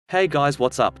Hey guys,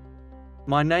 what's up?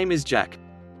 My name is Jack.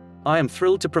 I am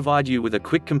thrilled to provide you with a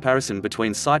quick comparison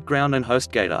between Siteground and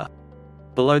Hostgator.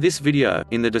 Below this video,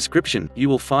 in the description, you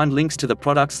will find links to the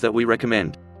products that we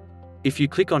recommend. If you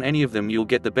click on any of them, you'll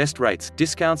get the best rates,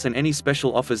 discounts and any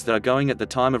special offers that are going at the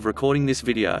time of recording this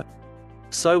video.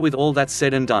 So with all that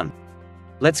said and done,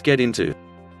 let's get into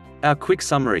our quick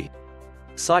summary.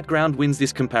 Siteground wins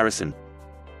this comparison.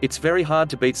 It's very hard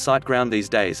to beat Siteground these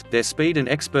days. Their speed and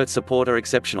expert support are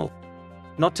exceptional.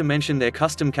 Not to mention their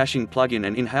custom caching plugin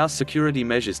and in-house security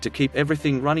measures to keep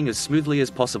everything running as smoothly as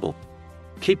possible.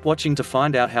 Keep watching to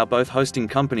find out how both hosting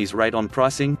companies rate on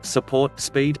pricing, support,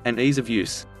 speed, and ease of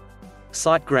use.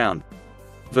 Siteground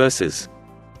versus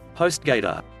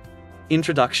Hostgator.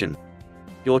 Introduction.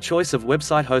 Your choice of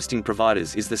website hosting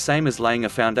providers is the same as laying a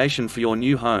foundation for your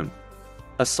new home.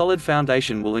 A solid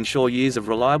foundation will ensure years of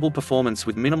reliable performance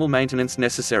with minimal maintenance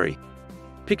necessary.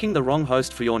 Picking the wrong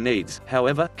host for your needs,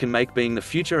 however, can make being the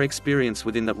future experience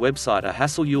within that website a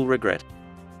hassle you'll regret.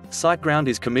 Siteground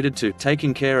is committed to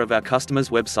taking care of our customers'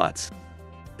 websites.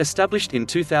 Established in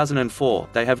 2004,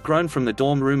 they have grown from the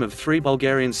dorm room of 3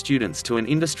 Bulgarian students to an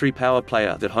industry power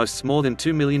player that hosts more than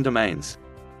 2 million domains.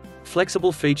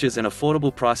 Flexible features and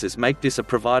affordable prices make this a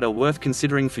provider worth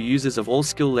considering for users of all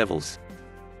skill levels.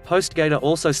 Hostgator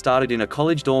also started in a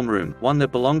college dorm room, one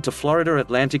that belonged to Florida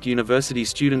Atlantic University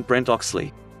student Brent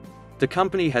Oxley. The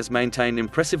company has maintained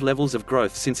impressive levels of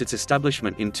growth since its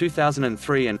establishment in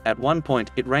 2003 and, at one point,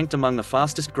 it ranked among the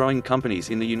fastest growing companies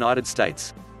in the United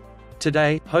States.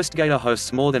 Today, Hostgator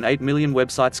hosts more than 8 million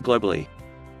websites globally.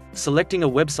 Selecting a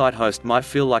website host might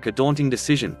feel like a daunting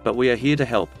decision, but we are here to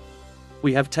help.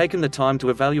 We have taken the time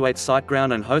to evaluate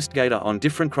Siteground and Hostgator on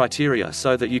different criteria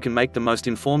so that you can make the most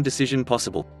informed decision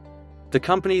possible. The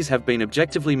companies have been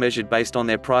objectively measured based on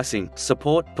their pricing,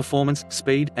 support, performance,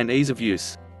 speed, and ease of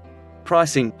use.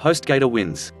 Pricing: Hostgator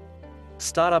wins.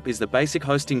 Startup is the basic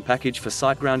hosting package for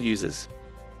Siteground users.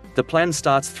 The plan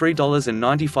starts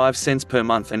 $3.95 per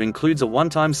month and includes a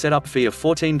one-time setup fee of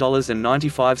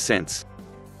 $14.95.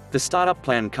 The startup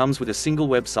plan comes with a single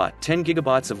website, 10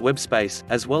 GB of web space,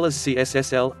 as well as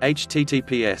SSL,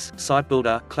 HTTPS, site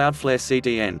builder, Cloudflare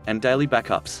CDN, and daily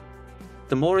backups.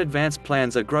 The more advanced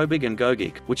plans are GrowBig and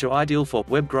GoGeek, which are ideal for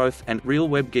web growth and real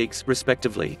web geeks,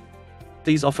 respectively.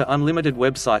 These offer unlimited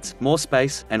websites, more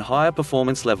space, and higher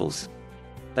performance levels.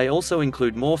 They also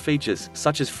include more features,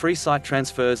 such as free site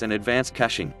transfers and advanced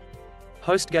caching.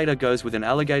 Hostgator goes with an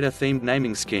alligator-themed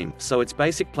naming scheme, so its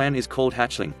basic plan is called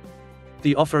Hatchling.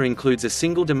 The offer includes a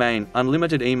single domain,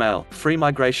 unlimited email, free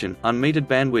migration, unmetered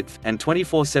bandwidth, and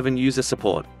 24/7 user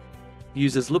support.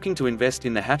 Users looking to invest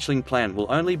in the Hatchling plan will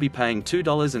only be paying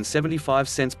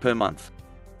 $2.75 per month.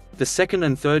 The second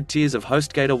and third tiers of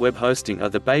Hostgator web hosting are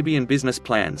the Baby and Business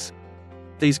plans.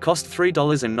 These cost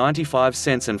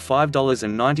 $3.95 and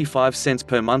 $5.95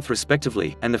 per month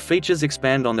respectively, and the features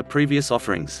expand on the previous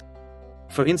offerings.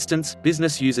 For instance,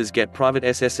 business users get private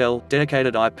SSL,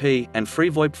 dedicated IP, and free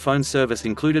VoIP phone service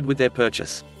included with their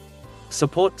purchase.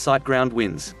 Support: Siteground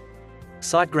wins.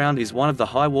 Siteground is one of the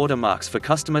high water marks for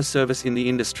customer service in the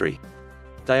industry.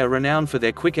 They are renowned for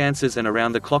their quick answers and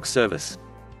around-the-clock service.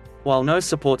 While no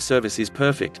support service is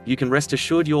perfect, you can rest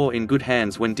assured you're in good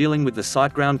hands when dealing with the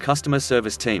Siteground customer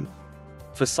service team.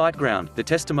 For Siteground, the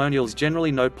testimonials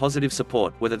generally note positive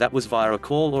support, whether that was via a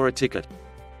call or a ticket.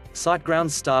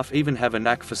 Siteground's staff even have a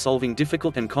knack for solving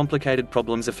difficult and complicated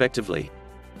problems effectively.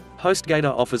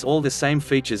 Hostgator offers all the same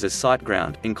features as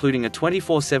Siteground, including a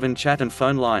 24/7 chat and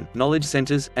phone line, knowledge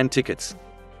centers, and tickets.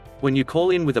 When you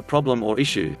call in with a problem or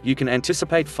issue, you can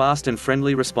anticipate fast and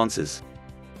friendly responses.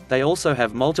 They also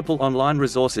have multiple online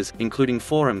resources, including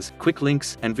forums, quick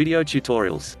links, and video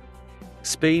tutorials.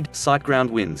 Speed: Siteground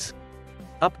wins.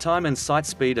 Uptime and site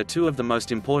speed are two of the most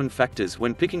important factors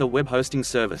when picking a web hosting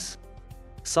service.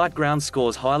 Siteground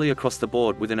scores highly across the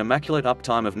board with an immaculate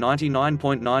uptime of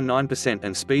 99.99%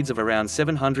 and speeds of around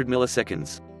 700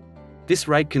 milliseconds. This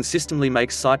rate consistently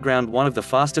makes Siteground one of the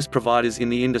fastest providers in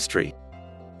the industry.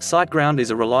 Siteground is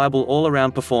a reliable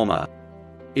all-around performer.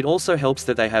 It also helps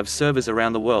that they have servers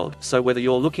around the world, so whether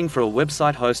you're looking for a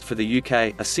website host for the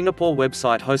UK, a Singapore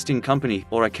website hosting company,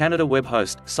 or a Canada web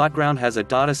host, Siteground has a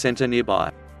data center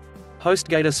nearby.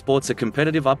 Hostgator sports a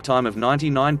competitive uptime of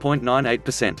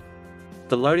 99.98%.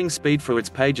 The loading speed for its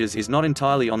pages is not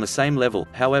entirely on the same level,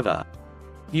 however.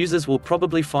 Users will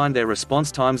probably find their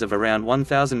response times of around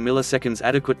 1000 milliseconds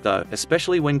adequate though,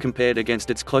 especially when compared against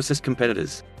its closest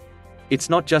competitors. It's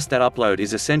not just that upload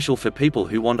is essential for people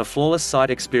who want a flawless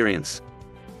site experience.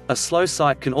 A slow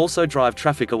site can also drive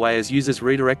traffic away as users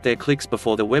redirect their clicks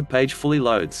before the web page fully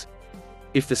loads.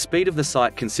 If the speed of the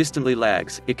site consistently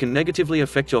lags, it can negatively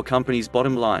affect your company's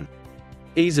bottom line.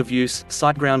 Ease of use,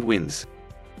 Siteground wins.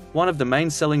 One of the main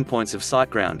selling points of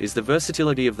Siteground is the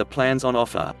versatility of the plans on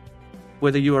offer.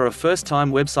 Whether you are a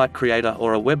first-time website creator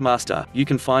or a webmaster, you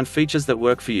can find features that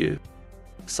work for you.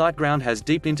 Siteground has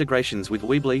deep integrations with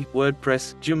Weebly,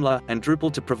 WordPress, Joomla, and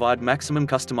Drupal to provide maximum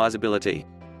customizability.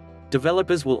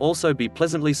 Developers will also be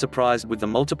pleasantly surprised with the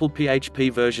multiple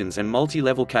PHP versions and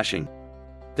multi-level caching.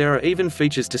 There are even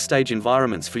features to stage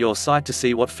environments for your site to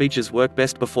see what features work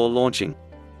best before launching.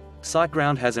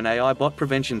 Siteground has an AI bot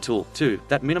prevention tool, too,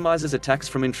 that minimizes attacks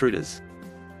from intruders.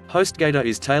 Hostgator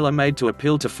is tailor-made to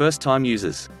appeal to first-time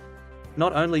users.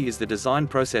 Not only is the design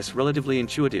process relatively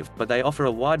intuitive, but they offer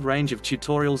a wide range of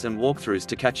tutorials and walkthroughs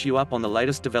to catch you up on the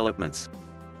latest developments.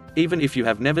 Even if you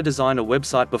have never designed a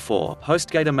website before,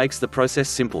 Hostgator makes the process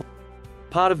simple.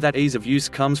 Part of that ease of use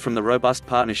comes from the robust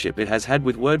partnership it has had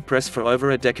with WordPress for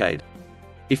over a decade.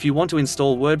 If you want to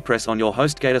install WordPress on your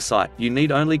Hostgator site, you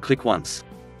need only click once.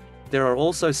 There are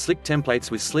also slick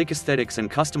templates with sleek aesthetics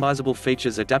and customizable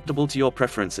features adaptable to your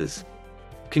preferences.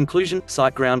 Conclusion: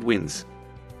 Siteground wins.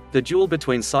 The duel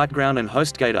between Siteground and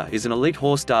Hostgator is an elite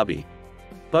horse derby.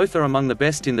 Both are among the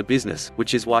best in the business,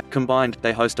 which is why, combined,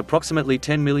 they host approximately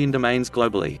 10 million domains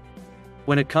globally.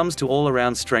 When it comes to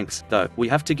all-around strengths, though, we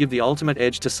have to give the ultimate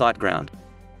edge to Siteground.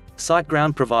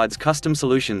 Siteground provides custom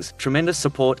solutions, tremendous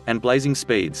support, and blazing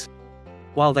speeds.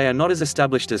 While they are not as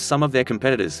established as some of their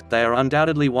competitors, they are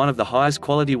undoubtedly one of the highest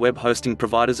quality web hosting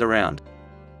providers around.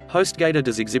 Hostgator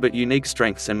does exhibit unique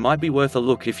strengths and might be worth a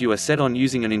look if you are set on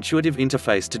using an intuitive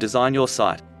interface to design your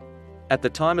site. At the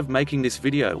time of making this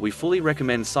video, we fully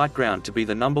recommend Siteground to be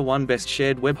the #1 best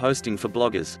shared web hosting for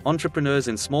bloggers, entrepreneurs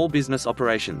and small business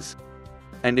operations.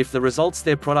 And if the results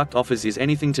their product offers is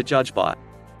anything to judge by,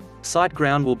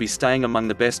 Siteground will be staying among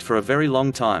the best for a very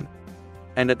long time.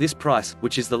 And at this price,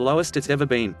 which is the lowest it's ever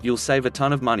been, you'll save a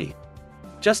ton of money.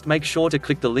 Just make sure to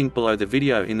click the link below the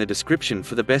video in the description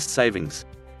for the best savings.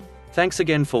 Thanks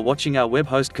again for watching our web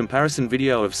host comparison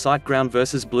video of Siteground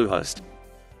versus Bluehost.